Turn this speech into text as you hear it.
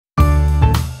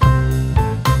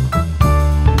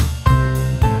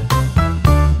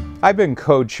I've been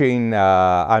coaching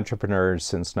entrepreneurs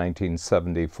since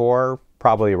 1974,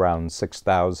 probably around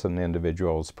 6,000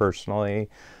 individuals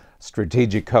personally.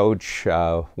 Strategic coach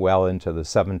well into the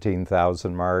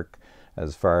 17,000 mark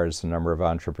as far as the number of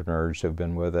entrepreneurs who've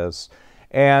been with us.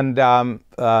 And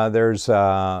there's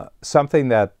something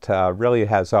that really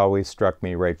has always struck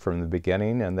me right from the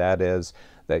beginning, and that is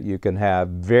that you can have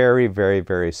very, very,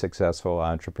 very successful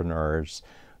entrepreneurs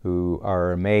who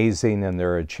are amazing in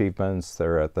their achievements.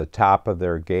 They're at the top of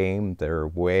their game. They're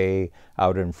way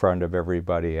out in front of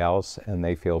everybody else, and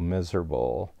they feel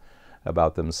miserable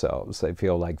about themselves. They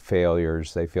feel like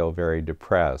failures. They feel very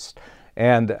depressed.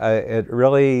 And it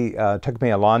really took me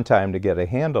a long time to get a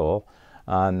handle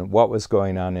on what was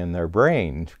going on in their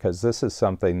brain, because this is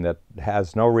something that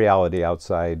has no reality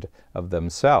outside of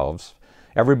themselves.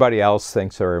 Everybody else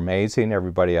thinks they're amazing.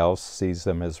 Everybody else sees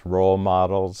them as role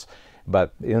models.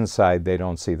 But inside, they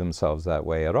don't see themselves that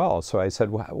way at all. So I said,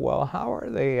 well, how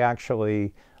are they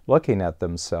actually looking at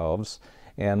themselves?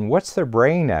 And what's their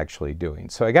brain actually doing?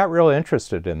 So I got real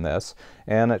interested in this.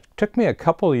 And it took me a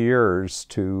couple years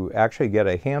to actually get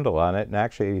a handle on it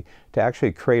and to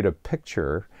actually create a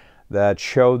picture that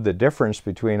showed the difference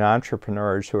between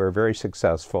entrepreneurs who are very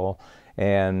successful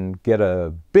and get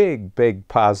a big, big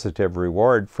positive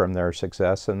reward from their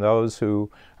success, and those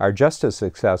who are just as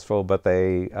successful, but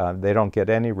they don't get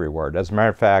any reward. As a matter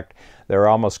of fact, they're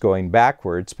almost going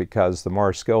backwards, because the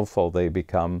more skillful they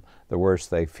become, the worse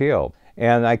they feel.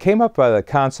 And I came up with a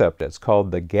concept. It's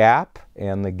called the gap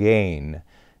and the gain.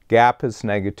 Gap is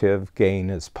negative, gain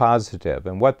is positive.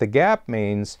 And what the gap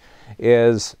means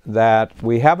is that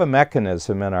we have a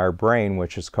mechanism in our brain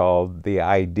which is called the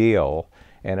ideal,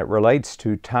 and it relates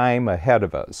to time ahead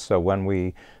of us. So when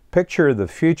we picture the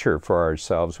future for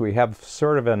ourselves, we have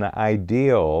sort of an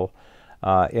ideal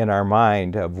in our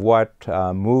mind of what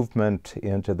movement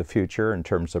into the future in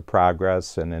terms of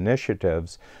progress and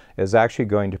initiatives is actually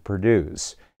going to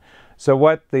produce. So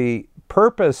what the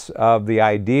purpose of the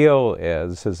ideal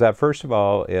is that, first of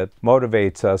all, it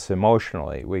motivates us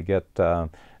emotionally. We get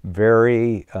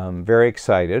very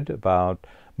excited about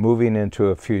moving into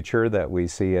a future that we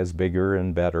see as bigger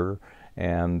and better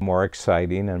and more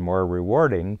exciting and more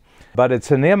rewarding. But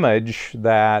it's an image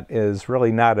that is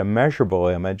really not a measurable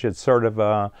image. It's sort of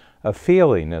a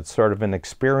feeling. It's sort of an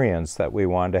experience that we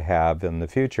want to have in the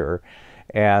future.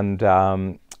 And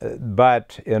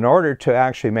but in order to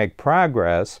actually make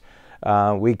progress,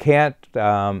 we can't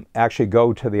actually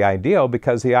go to the ideal,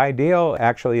 because the ideal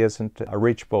actually isn't a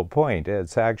reachable point.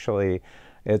 It's actually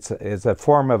it's a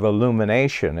form of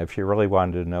illumination. If you really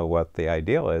wanted to know what the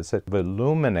ideal is, it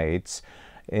illuminates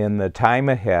in the time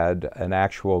ahead an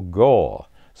actual goal.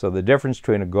 So the difference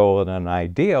between a goal and an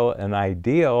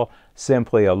ideal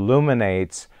simply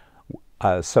illuminates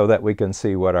so that we can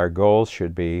see what our goals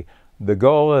should be. The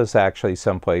goal is actually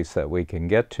someplace that we can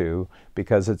get to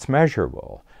because it's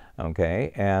measurable.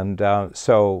 Okay, and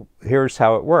so here's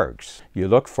how it works. You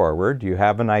look forward, you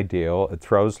have an ideal, it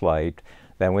throws light.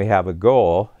 Then we have a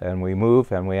goal, and we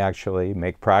move, and we actually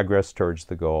make progress towards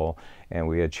the goal, and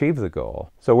we achieve the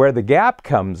goal. So where the gap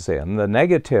comes in, the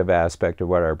negative aspect of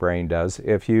what our brain does,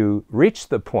 if you reach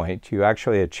the point, you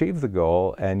actually achieve the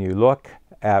goal, and you look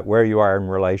at where you are in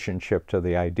relationship to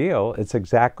the ideal, it's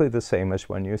exactly the same as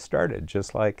when you started,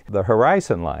 just like the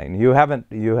horizon line. You haven't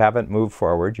moved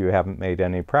forward, you haven't made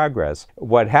any progress.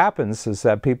 What happens is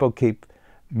that people keep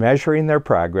measuring their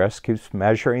progress, keeps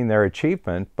measuring their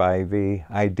achievement by the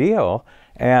ideal,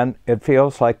 and it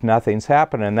feels like nothing's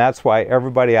happened. And that's why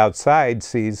everybody outside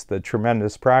sees the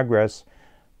tremendous progress,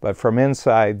 but from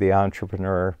inside, the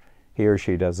entrepreneur, he or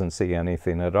she doesn't see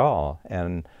anything at all.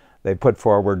 And they put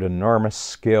forward enormous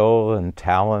skill and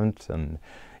talent, and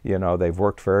they've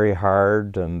worked very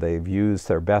hard, and they've used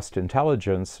their best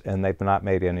intelligence, and they've not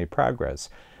made any progress.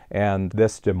 And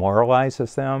this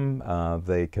demoralizes them.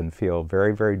 They can feel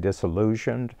very, very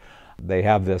disillusioned. They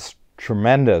have this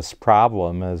tremendous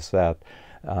problem, is that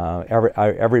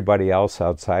everybody else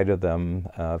outside of them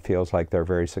feels like they're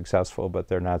very successful, but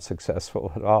they're not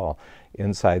successful at all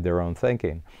inside their own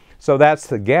thinking. So that's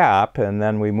the gap, and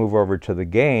then we move over to the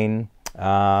gain.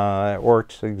 It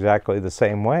works exactly the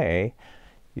same way.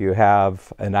 You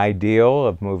have an ideal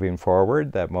of moving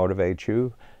forward that motivates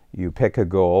you. You pick a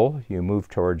goal, you move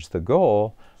towards the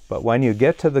goal, but when you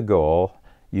get to the goal,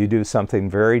 you do something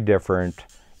very different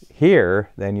here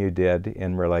than you did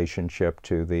in relationship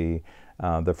to the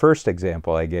first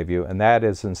example I gave you, and that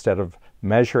is, instead of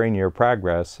measuring your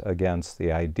progress against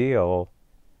the ideal,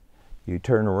 you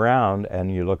turn around and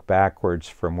you look backwards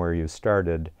from where you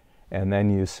started, and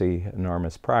then you see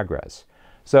enormous progress.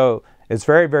 So It's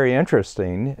very, very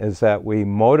interesting is that we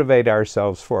motivate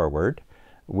ourselves forward.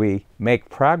 We make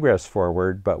progress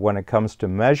forward, but when it comes to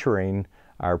measuring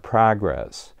our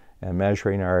progress and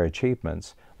measuring our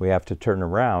achievements, we have to turn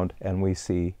around and we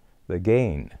see the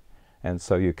gain. And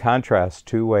so you contrast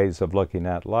two ways of looking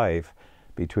at life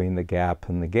between the gap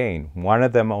and the gain. One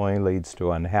of them only leads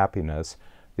to unhappiness.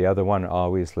 The other one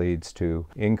always leads to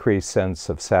increased sense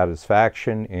of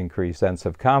satisfaction, increased sense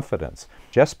of confidence.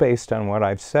 Just based on what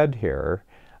I've said here,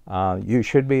 you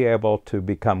should be able to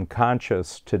become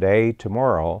conscious today,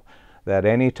 tomorrow, that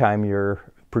anytime you're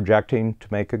projecting to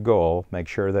make a goal, make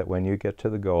sure that when you get to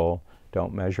the goal,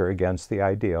 don't measure against the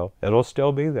ideal. It'll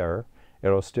still be there.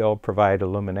 It'll still provide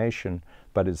illumination,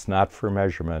 but it's not for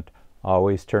measurement.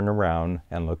 Always turn around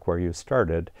and look where you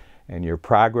started, and your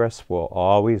progress will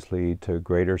always lead to a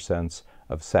greater sense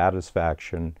of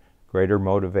satisfaction, greater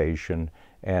motivation,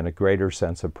 and a greater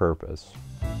sense of purpose.